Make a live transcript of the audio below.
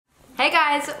Hey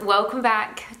guys, welcome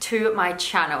back to my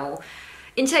channel.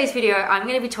 In today's video, I'm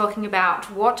going to be talking about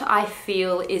what I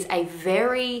feel is a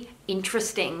very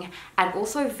interesting and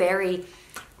also very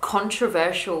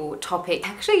controversial topic.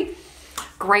 Actually,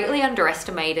 greatly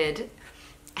underestimated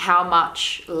how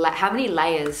many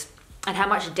layers and how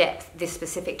much depth this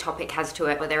specific topic has to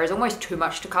it, but there is almost too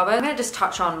much to cover. I'm going to just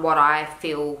touch on what I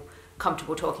feel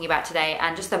comfortable talking about today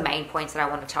and just the main points that I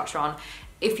want to touch on.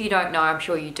 If you don't know, I'm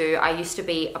sure you do, I used to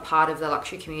be a part of the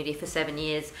luxury community for 7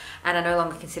 years and I no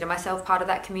longer consider myself part of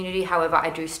that community. However, I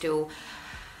do still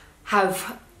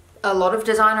have a lot of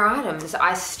designer items.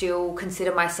 I still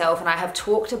consider myself, and I have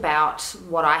talked about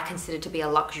what I consider to be a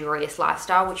luxurious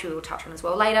lifestyle, which we will touch on as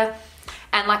well later.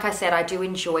 And like I said, I do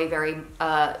enjoy very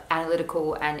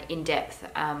analytical and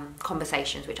in-depth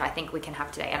conversations, which I think we can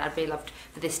have today. And I'd really love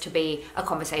for this to be a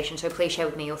conversation. So please share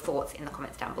with me your thoughts in the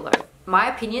comments down below.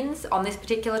 My opinions on this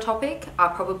particular topic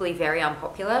are probably very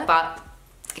unpopular, but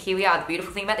here we are. The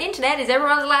beautiful thing about the internet is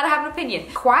everyone's allowed to have an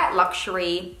opinion. Quiet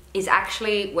luxury is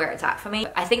actually where it's at for me.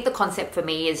 I think the concept for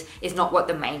me is not what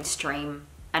the mainstream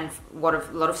and what a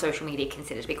lot of social media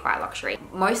consider to be quiet luxury.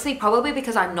 Mostly probably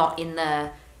because I'm not in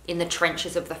the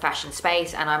trenches of the fashion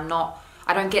space, and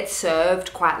I don't get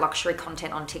served quiet luxury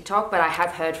content on TikTok, but I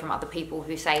have heard from other people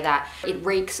who say that it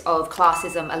reeks of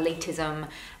classism, elitism,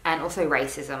 and also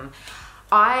racism.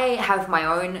 I have my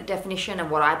own definition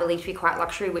and what I believe to be quiet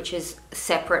luxury, which is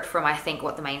separate from, I think,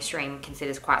 what the mainstream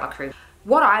considers quiet luxury.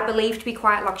 What I believe to be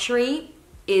quiet luxury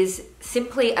is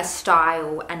simply a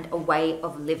style and a way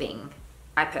of living,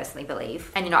 I personally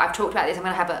believe. And I've talked about this. I'm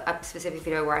going to have a specific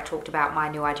video where I talked about my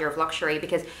new idea of luxury,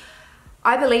 because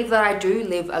I believe that I do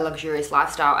live a luxurious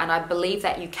lifestyle, and I believe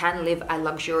that you can live a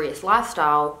luxurious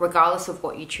lifestyle regardless of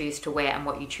what you choose to wear and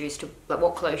what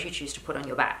clothes you choose to put on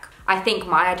your back. I think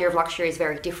my idea of luxury is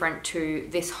very different to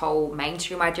this whole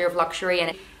mainstream idea of luxury,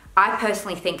 and I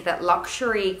personally think that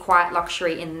luxury, quiet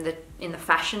luxury in the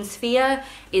fashion sphere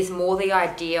is more the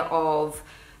idea of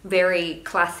very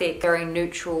classic, very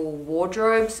neutral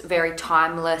wardrobes, very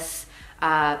timeless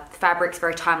fabrics,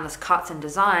 very timeless cuts and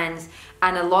designs,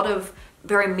 and a lot of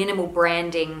very minimal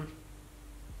branding,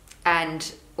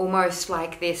 and almost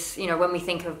like this, when we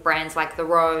think of brands like The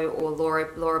Row or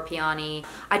Laura Piani,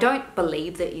 I don't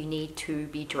believe that you need to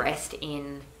be dressed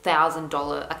in thousands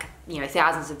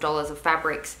of dollars of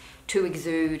fabrics to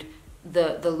exude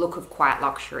the look of quiet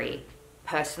luxury,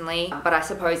 personally. But I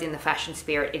suppose in the fashion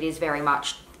spirit, it is very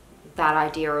much that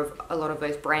idea of a lot of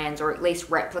those brands, or at least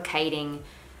replicating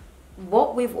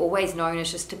what we've always known as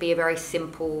just to be a very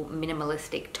simple,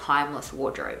 minimalistic, timeless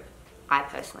wardrobe, I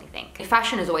personally think.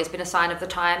 Fashion has always been a sign of the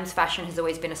times. Fashion has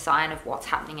always been a sign of what's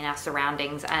happening in our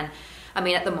surroundings. And I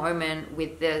mean, at the moment,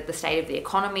 with the state of the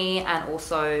economy and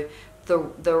also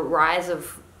the rise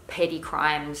of petty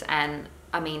crimes, and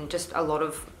I mean, just a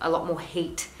lot more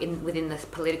heat within the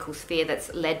political sphere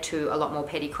that's led to a lot more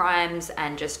petty crimes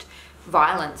and just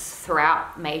violence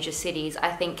throughout major cities.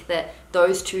 I think that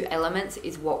those two elements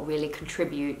is what really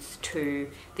contributes to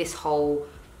this whole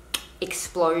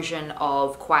explosion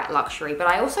of quiet luxury. But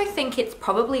I also think it's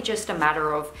probably just a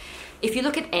matter of, if you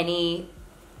look at any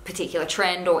particular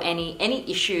trend or any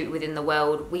issue within the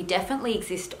world, we definitely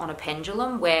exist on a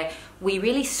pendulum where we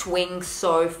really swing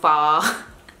so far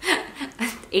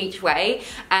each way,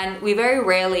 and we very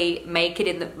rarely make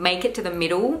it to the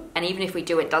middle. And even if we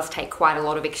do, it does take quite a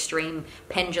lot of extreme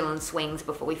pendulum swings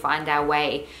before we find our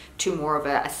way to more of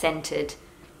a centered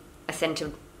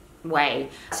way.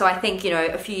 So I think,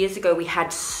 a few years ago we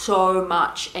had so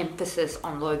much emphasis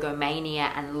on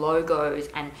logomania and logos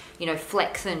and,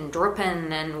 flexin',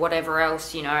 drippin' and whatever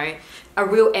else, a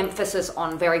real emphasis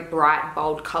on very bright,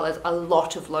 bold colors, a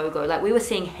lot of logo. Like, we were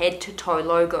seeing head to toe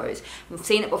logos. We've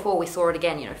seen it before, we saw it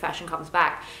again, fashion comes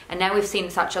back. And now we've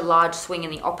seen such a large swing in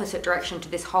the opposite direction to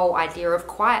this whole idea of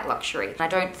quiet luxury. And I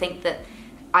don't think that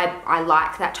I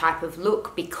like that type of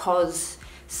look, because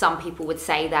some people would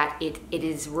say that it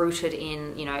is rooted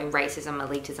in, racism,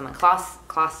 elitism, and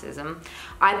classism.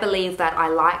 I believe that I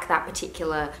like that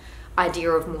particular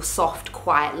idea of more soft,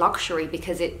 quiet luxury,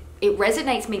 because it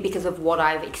resonates me because of what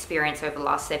I've experienced over the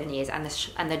last 7 years, and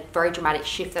the very dramatic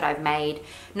shift that I've made,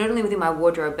 not only within my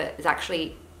wardrobe, but it's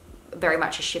actually very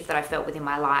much a shift that I felt within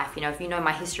my life. If you know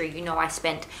my history, I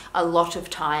spent a lot of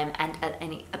time and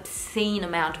an obscene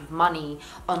amount of money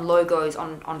on logos,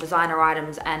 on designer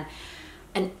items, and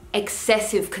an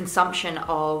excessive consumption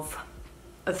of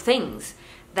things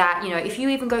that, if you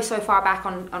even go so far back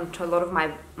onto a lot of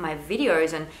my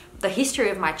videos and the history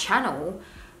of my channel,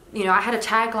 I had a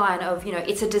tagline of,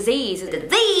 it's a disease,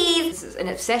 it's an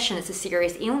obsession, it's a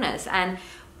serious illness. And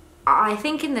I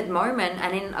think in the moment,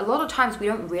 and in a lot of times, we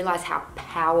don't realize how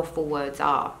powerful words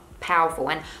are. Powerful.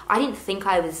 And I didn't think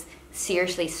I was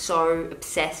seriously so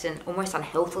obsessed and almost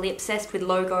unhealthily obsessed with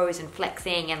logos and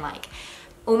flexing and like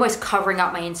almost covering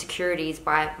up my insecurities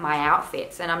by my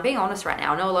outfits. And I'm being honest right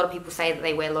now. I know a lot of people say that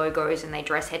they wear logos and they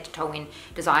dress head to toe in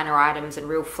designer items and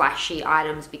real flashy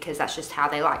items because that's just how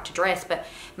they like to dress. But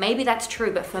maybe that's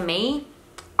true. But for me,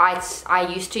 I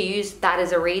used to use that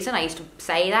as a reason. I used to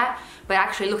say that. But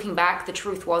actually looking back, the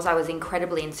truth was I was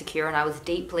incredibly insecure, and I was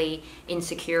deeply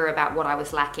insecure about what I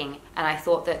was lacking. And I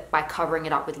thought that by covering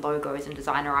it up with logos and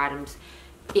designer items,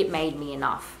 it made me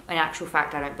enough. In actual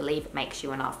fact, I don't believe it makes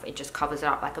you enough. It just covers it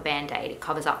up like a band-aid. It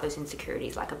covers up those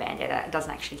insecurities like a band-aid. It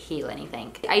doesn't actually heal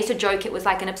anything. I used to joke it was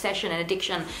like an obsession, an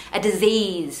addiction, a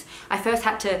disease. I first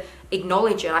had to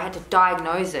acknowledge it. I had to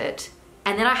diagnose it.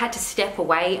 And then I had to step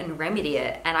away and remedy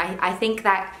it. And I think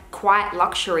that quiet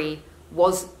luxury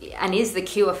was and is the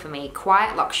cure for me.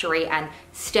 Quiet luxury and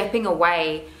stepping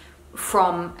away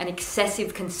from an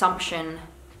excessive consumption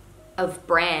of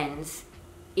brands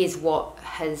is what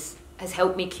has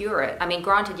helped me cure it. I mean,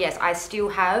 granted, yes, I still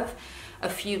have a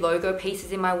few logo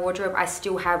pieces in my wardrobe. I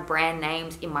still have brand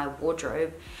names in my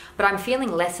wardrobe, but I'm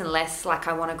feeling less and less like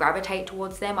I want to gravitate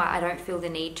towards them. I don't feel the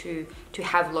need to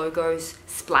have logos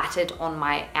splattered on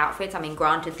my outfits. I mean,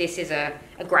 granted, this is a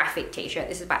graphic t-shirt.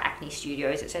 This is by Acne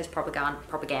Studios. It says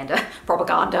propaganda.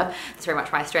 That's very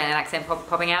much my Australian accent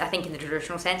popping out. I think in the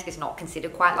traditional sense, it's not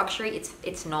considered quiet luxury.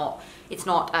 It's not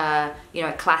you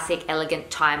know, classic,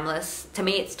 elegant, timeless. To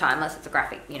me, it's timeless. It's a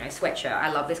graphic, you know, sweatshirt.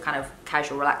 I love this kind of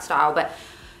casual, relaxed style, but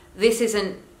this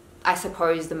isn't, I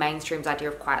suppose, the mainstream's idea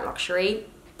of quiet luxury.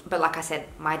 But like I said,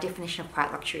 my definition of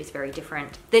quiet luxury is very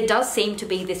different. There does seem to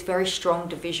be this very strong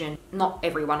division, not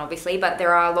everyone obviously, but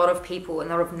there are a lot of people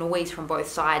and a lot of noise from both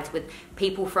sides, with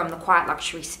people from the quiet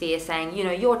luxury sphere saying, you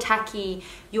know, you're tacky,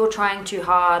 you're trying too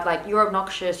hard, like you're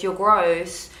obnoxious, you're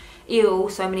gross, ew,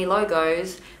 so many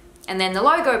logos. And then the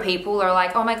logo people are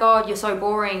like, oh my God, you're so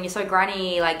boring, you're so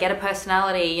granny, like get a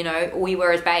personality, you know, all you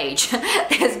wear is beige.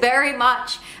 There's very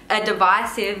much a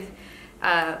divisive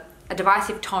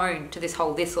tone to this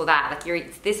whole this or that, like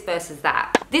it's this versus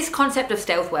that. This concept of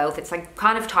stealth wealth, it's like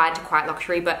kind of tied to quiet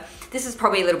luxury, but this is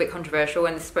probably a little bit controversial,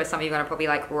 and I suppose some of you are gonna probably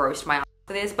like roast my ass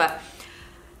for this, but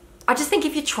I just think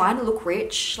if you're trying to look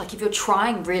rich, like if you're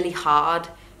trying really hard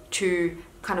to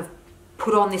kind of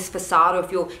put on this facade,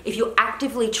 or if you're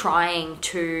actively trying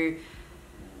to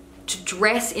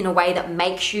dress in a way that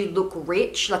makes you look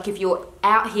rich, like if you're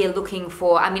out here looking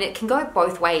for, I mean, it can go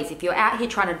both ways. If you're out here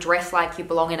trying to dress like you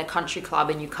belong in a country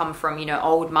club and you come from, you know,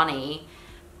 old money,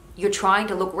 you're trying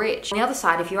to look rich. On the other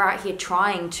side, if you're out here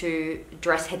trying to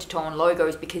dress head to toe on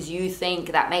logos because you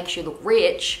think that makes you look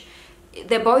rich,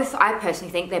 they're both, I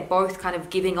personally think they're both kind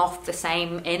of giving off the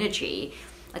same energy.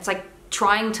 It's like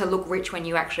trying to look rich when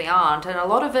you actually aren't. And a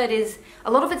lot of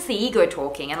it's the ego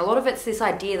talking, and a lot of it's this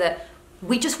idea that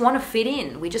we just want to fit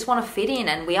in. We just want to fit in,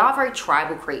 and we are very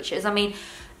tribal creatures. I mean,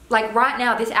 like right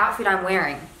now, this outfit I'm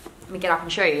wearing, let me get up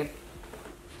and show you.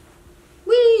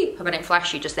 Whee! Hope I didn't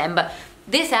flash you just then, but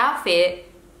this outfit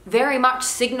very much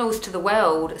signals to the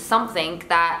world something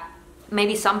that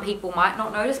maybe some people might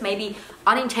not notice. Maybe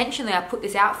unintentionally I put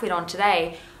this outfit on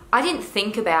today. I didn't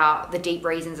think about the deep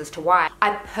reasons as to why.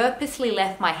 I purposely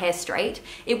left my hair straight.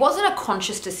 It wasn't a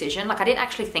conscious decision, like I didn't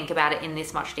actually think about it in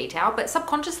this much detail, but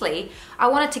subconsciously, I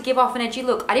wanted to give off an edgy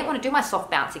look. I didn't want to do my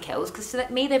soft bouncy curls because to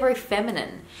me, they're very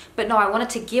feminine. But no, I wanted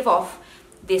to give off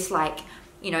this like,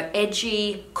 you know,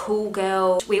 edgy, cool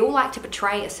girl. We all like to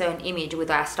portray a certain image with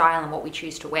our style and what we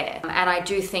choose to wear. And I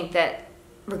do think that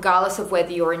regardless of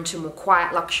whether you're into more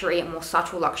quiet luxury and more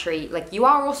subtle luxury, like you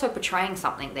are also portraying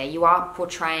something there. You are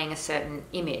portraying a certain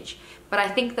image. But I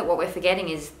think that what we're forgetting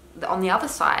is on the other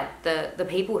side, the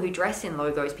people who dress in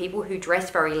logos, people who dress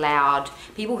very loud,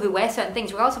 people who wear certain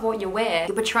things, regardless of what you wear,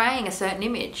 you're portraying a certain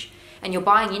image, and you're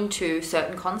buying into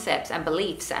certain concepts and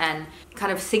beliefs and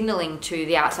kind of signaling to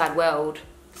the outside world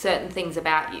certain things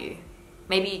about you.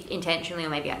 Maybe intentionally or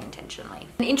maybe unintentionally.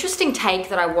 An interesting take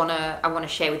that I wanna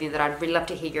share with you that I'd really love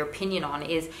to hear your opinion on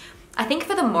is, I think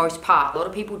for the most part, a lot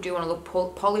of people do want to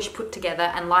look polished, put together,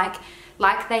 and like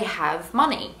they have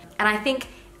money. And I think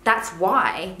that's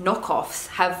why knockoffs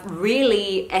have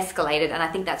really escalated, and I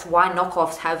think that's why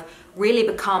knockoffs have really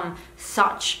become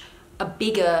such a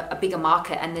bigger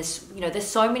market. And there's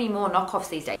so many more knockoffs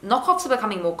these days. Knockoffs are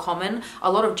becoming more common.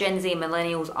 A lot of Gen Z and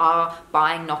millennials are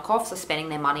buying knockoffs, are spending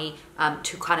their money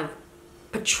to kind of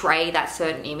portray that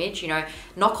certain image. You know,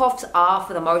 knockoffs are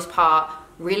for the most part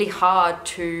really hard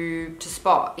to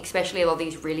spot, especially a lot of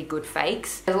these really good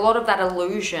fakes. There's a lot of that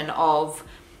illusion of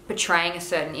portraying a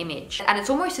certain image. And it's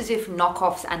almost as if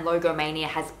knockoffs and logomania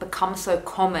has become so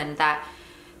common that,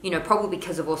 you know, probably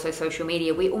because of also social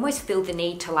media, we almost feel the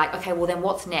need to like, okay, well then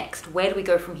what's next? Where do we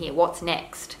go from here? What's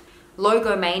next?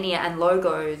 Logomania and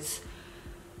logos,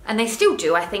 and they still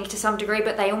do, I think, to some degree,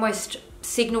 but they almost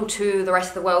signal to the rest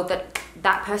of the world that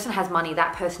that person has money,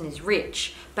 that person is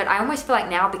rich. But I almost feel like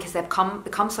now, because they've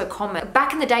become so common.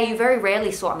 Back in the day, you very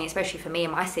rarely saw, I mean, especially for me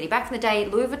in my city, back in the day,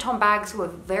 Louis Vuitton bags were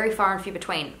very far and few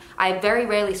between. I very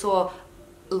rarely saw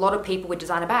a lot of people with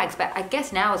designer bags, but I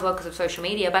guess now as well because of social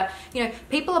media. But you know,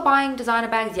 people are buying designer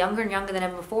bags younger and younger than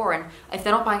ever before, and if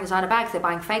they're not buying designer bags, they're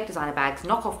buying fake designer bags,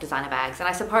 knockoff designer bags. And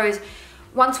I suppose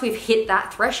once we've hit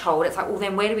that threshold, it's like, well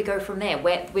then where do we go from there?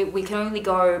 Where we can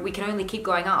only keep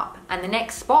going up. And the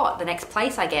next spot, the next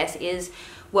place, I guess, is,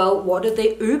 well, what are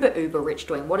the uber rich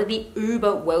doing? What are the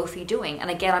uber wealthy doing? And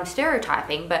again, I'm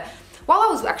stereotyping, but while I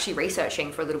was actually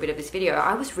researching for a little bit of this video,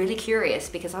 I was really curious,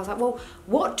 because I was like, well,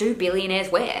 what do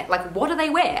billionaires wear? Like, what do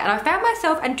they wear? And I found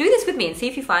myself, and do this with me and see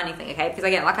if you find anything, okay? Because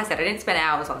again, like I said, I didn't spend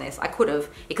hours on this. It could have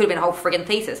been a whole friggin'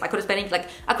 thesis. I could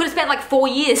have spent like 4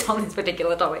 years on this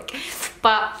particular topic.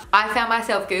 But I found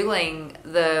myself Googling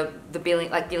the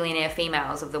billionaire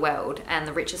females of the world and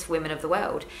the richest women of the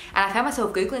world. And I found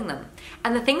myself Googling them.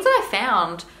 And the things that I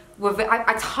found,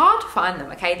 it's hard to find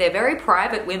them, okay? They're very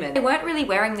private women. They weren't really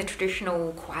wearing the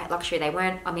traditional quiet luxury. They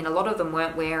weren't, I mean, a lot of them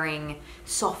weren't wearing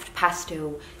soft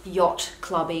pastel, yacht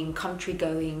clubbing, country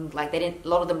going, like a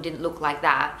lot of them didn't look like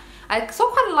that. I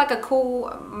saw kind of like a cool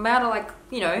amount of like,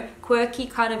 you know, quirky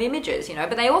kind of images, you know,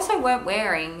 but they also weren't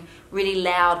wearing really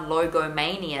loud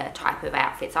logomania type of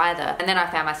outfits either. And then I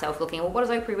found myself looking, well, what does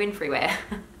Oprah Winfrey wear?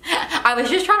 I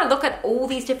was just trying to look at all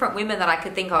these different women that I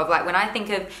could think of. Like when I think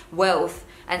of wealth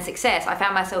and success, I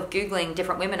found myself Googling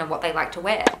different women and what they like to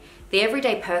wear. The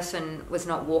everyday person was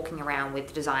not walking around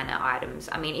with designer items.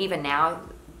 I mean, even now,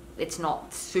 it's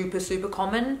not super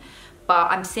common,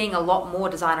 but I'm seeing a lot more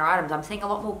designer items. I'm seeing a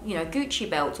lot more, you know, Gucci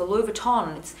belts or Louis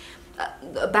Vuitton. It's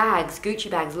bags, Gucci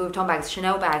bags, Louis Vuitton bags,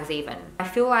 Chanel bags even. I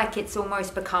feel like it's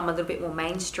almost become a little bit more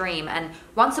mainstream, and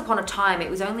once upon a time, it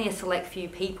was only a select few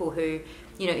people who,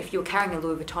 you know, if you were carrying a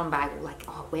Louis Vuitton bag, like,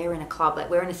 oh, we're in a club, like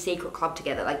we're in a secret club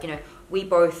together, like, you know,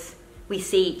 we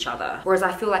see each other. Whereas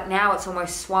I feel like now it's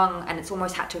almost swung, and it's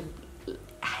almost had to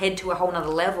head to a whole nother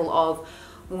level of,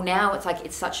 well, now it's like,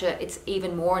 it's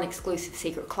even more an exclusive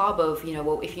secret club of, you know,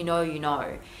 well, if you know, you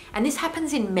know. And this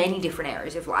happens in many different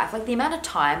areas of life. Like the amount of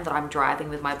time that I'm driving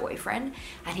with my boyfriend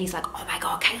and he's like, oh my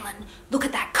God, Kaylin, look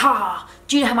at that car.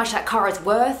 Do you know how much that car is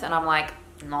worth? And I'm like,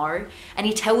 no. And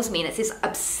he tells me, and it's this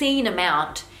obscene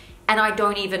amount, and I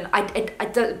don't even, I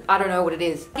don't know what it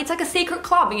is. It's like a secret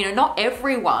club, you know, not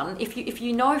everyone, if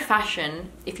you know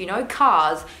fashion, if you know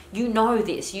cars, you know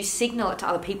this, you signal it to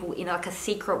other people in like a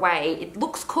secret way. It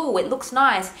looks cool, it looks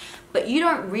nice, but you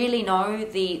don't really know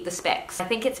the specs. I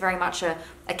think it's very much a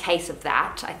case of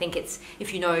that. I think it's,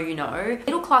 if you know, you know.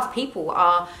 Middle class people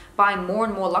are buying more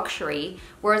and more luxury,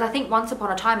 whereas I think once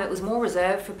upon a time it was more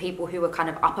reserved for people who were kind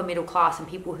of upper middle class and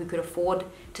people who could afford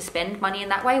to spend money in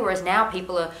that way, whereas now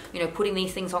people are, you know, putting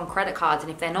these things on credit cards,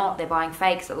 and if they're not, they're buying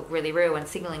fakes that look really real and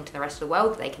signaling to the rest of the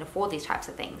world that they can afford these types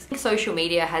of things. I think social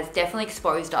media has definitely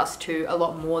exposed us to a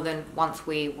lot more than once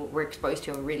we were exposed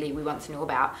to and really we once knew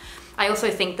about. I also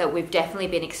think that we've definitely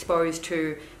been exposed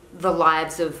to the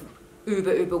lives of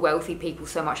uber wealthy people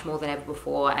so much more than ever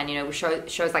before. And you know, with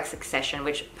shows like Succession,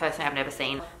 which personally I've never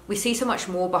seen, we see so much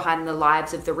more behind the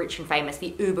lives of the rich and famous,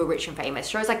 the uber rich and famous.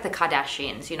 Shows like the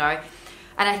Kardashians, you know.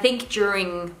 And I think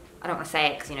during, I don't want to say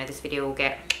it because, you know, this video will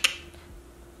get,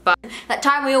 but that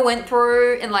time we all went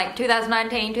through in like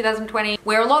 2019, 2020,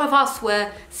 where a lot of us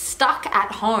were stuck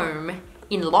at home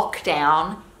in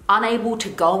lockdown, unable to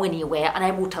go anywhere,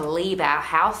 unable to leave our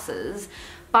houses.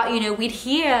 But, you know, we'd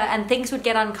hear and things would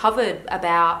get uncovered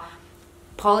about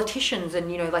politicians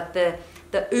and, you know, like the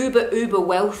uber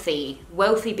wealthy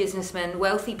businessmen,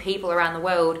 wealthy people around the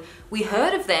world. We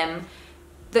heard of them,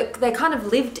 that they kind of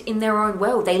lived in their own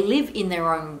world. They live in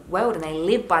their own world and they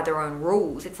live by their own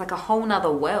rules. It's like a whole nother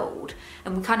world.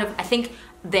 And we kind of, I think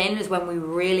then is when we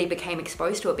really became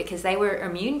exposed to it, because they were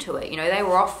immune to it. You know, they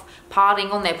were off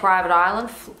partying on their private island,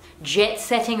 jet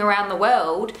setting around the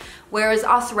world, whereas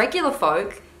us regular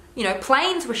folk, you know,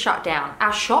 planes were shut down,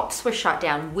 our shops were shut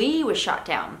down, we were shut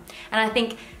down. And I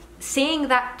think seeing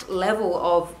that level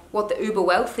of what the uber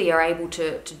wealthy are able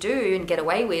to do and get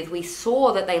away with, we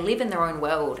saw that they live in their own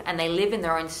world and they live in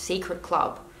their own secret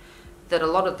club. That a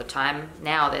lot of the time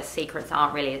now their secrets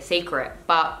aren't really a secret,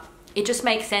 but it just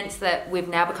makes sense that we've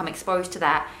now become exposed to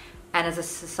that. And as a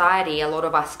society, a lot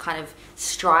of us kind of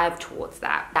strive towards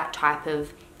that type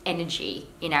of energy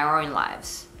in our own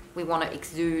lives. We want to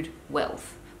exude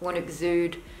wealth. We want to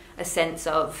exude a sense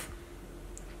of,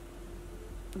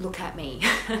 look at me.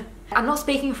 I'm not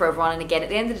speaking for everyone, and again, at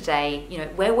the end of the day, you know,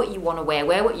 wear what you want to wear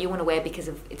what you want to wear because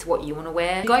it's what you want to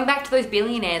wear. Going back to those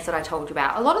billionaires that I told you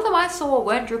about, a lot of them I saw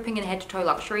weren't dripping in head to toe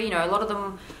luxury. You know, a lot of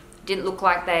them didn't look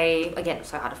like they, again, it's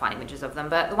so hard to find images of them,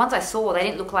 but the ones I saw, they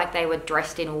didn't look like they were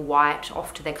dressed in all white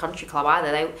off to their country club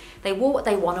either. They wore what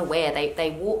they want to wear.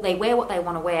 They wear what they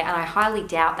want to wear, and I highly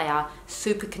doubt they are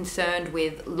super concerned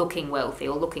with looking wealthy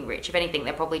or looking rich. If anything,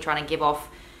 they're probably trying to give off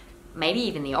maybe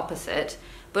even the opposite.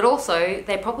 But also,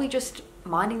 they're probably just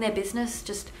minding their business,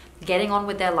 just getting on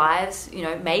with their lives, you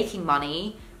know, making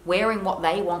money, wearing what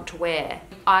they want to wear.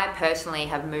 I personally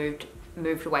have moved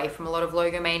away from a lot of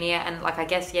logomania, and like, I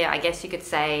guess you could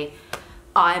say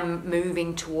I'm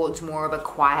moving towards more of a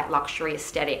quiet luxury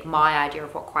aesthetic, my idea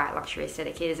of what quiet luxury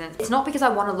aesthetic is. And it's not because I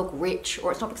want to look rich,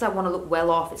 or it's not because I want to look well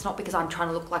off, it's not because I'm trying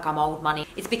to look like I'm old money.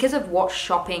 It's because of what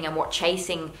shopping and what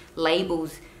chasing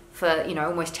labels for, you know,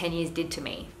 almost 10 years did to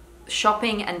me.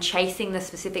 Shopping and chasing the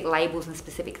specific labels and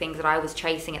specific things that I was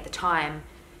chasing at the time,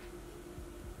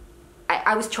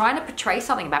 I was trying to portray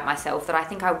something about myself that I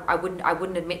think I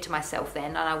wouldn't admit to myself then,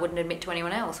 and I wouldn't admit to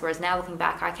anyone else. Whereas now, looking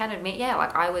back, I can admit, yeah,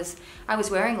 like I was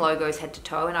wearing logos head to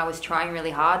toe, and I was trying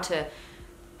really hard to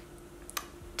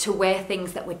wear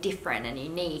things that were different and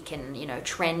unique and, you know,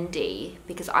 trendy,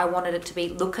 because I wanted it to be,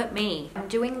 look at me, I'm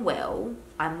doing well,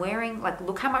 I'm wearing, like,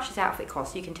 look how much this outfit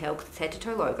costs. You can tell because it's head to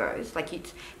toe logos. Like,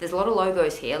 there's a lot of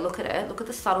logos here. Look at it. Look at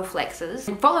the subtle flexes.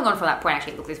 And following on from that point,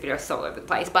 actually, look, this video is so all over the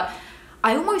place, but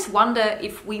I almost wonder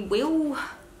if we will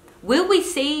we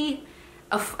see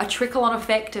a trickle-on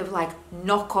effect of, like,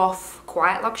 knockoff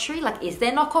quiet luxury? Like, is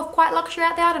there knockoff quiet luxury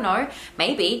out there? I don't know.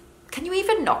 Maybe. Can you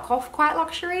even knock off quiet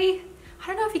luxury? I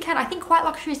don't know if you can. I think quiet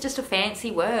luxury is just a fancy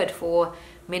word for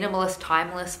minimalist,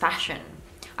 timeless fashion.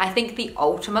 I think the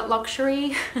ultimate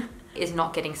luxury is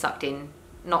not getting sucked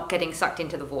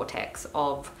into the vortex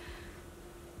of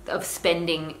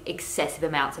spending excessive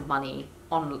amounts of money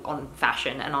on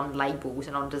fashion and on labels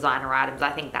and on designer items.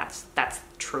 I think that's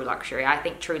true luxury. I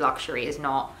think true luxury is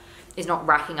not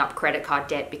racking up credit card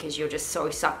debt because you're just so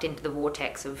sucked into the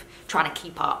vortex of trying to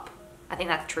keep up. I think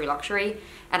that's true luxury,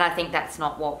 and I think that's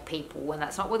not what people, and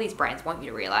that's not what these brands want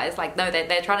you to realize. Like, no,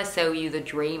 they're trying to sell you the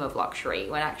dream of luxury,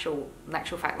 when in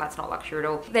actual fact, that's not luxury at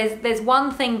all. There's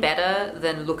one thing better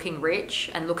than looking rich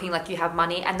and looking like you have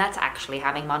money, and that's actually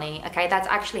having money, okay? That's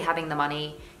actually having the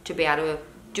money to be able to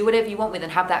do whatever you want with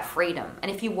and have that freedom.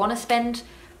 And if you want to spend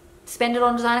it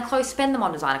on designer clothes, spend them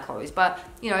on designer clothes. But,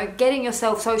 you know, getting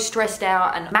yourself so stressed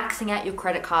out and maxing out your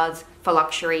credit cards for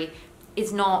luxury,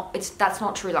 that's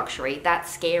not true luxury.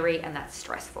 That's scary and that's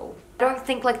stressful. I don't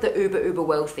think, like, the uber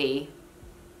wealthy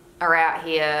are out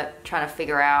here trying to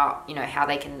figure out, you know, how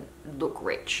they can look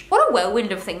rich. What a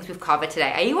whirlwind of things we've covered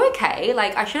today. Are you okay?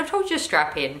 Like, I should have told you to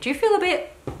strap in. Do you feel a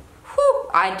bit, whew?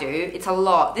 I do. It's a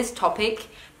lot. This topic,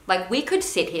 like, we could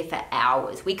sit here for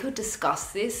hours. We could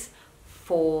discuss this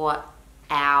for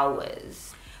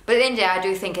hours. But at the end of the day, I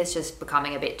do think it's just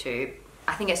becoming a bit too,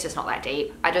 I think it's just not that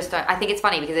deep. I think it's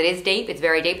funny because it is deep, it's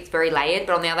very layered,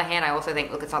 but on the other hand, I also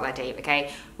think, look, it's not that deep,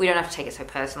 okay? We don't have to take it so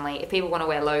personally. If people want to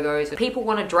wear logos, if people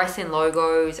want to dress in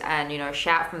logos and, you know,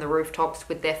 shout from the rooftops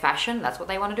with their fashion, that's what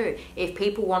they want to do. If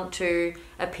people want to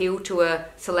appeal to a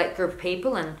select group of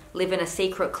people and live in a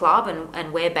secret club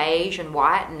and wear beige and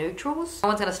white and neutrals, no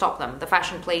one's going to stop them. The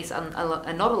fashion police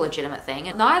are not a legitimate thing,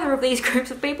 and neither of these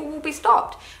groups of people will be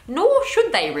stopped. Nor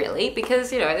should they, really,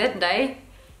 because, you know, at the end of the day,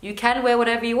 you can wear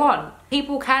whatever you want.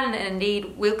 People can and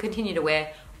indeed will continue to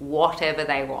wear whatever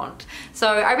they want. So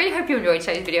I really hope you enjoyed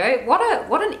today's video.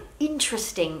 What an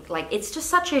interesting, like, it's just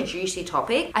such a juicy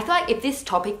topic. I feel like if this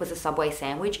topic was a Subway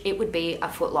sandwich, it would be a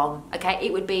foot long, okay?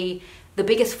 It would be the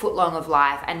biggest foot long of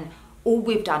life, and all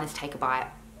we've done is take a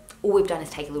bite. All we've done is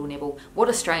take a little nibble. What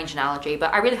a strange analogy,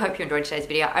 but I really hope you enjoyed today's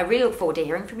video. I really look forward to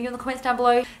hearing from you in the comments down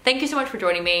below. Thank you so much for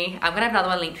joining me. I'm gonna have another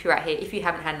one linked for you right here. If you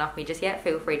haven't had enough of me just yet,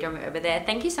 feel free to join me over there.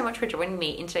 Thank you so much for joining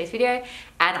me in today's video,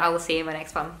 and I will see you in my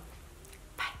next one.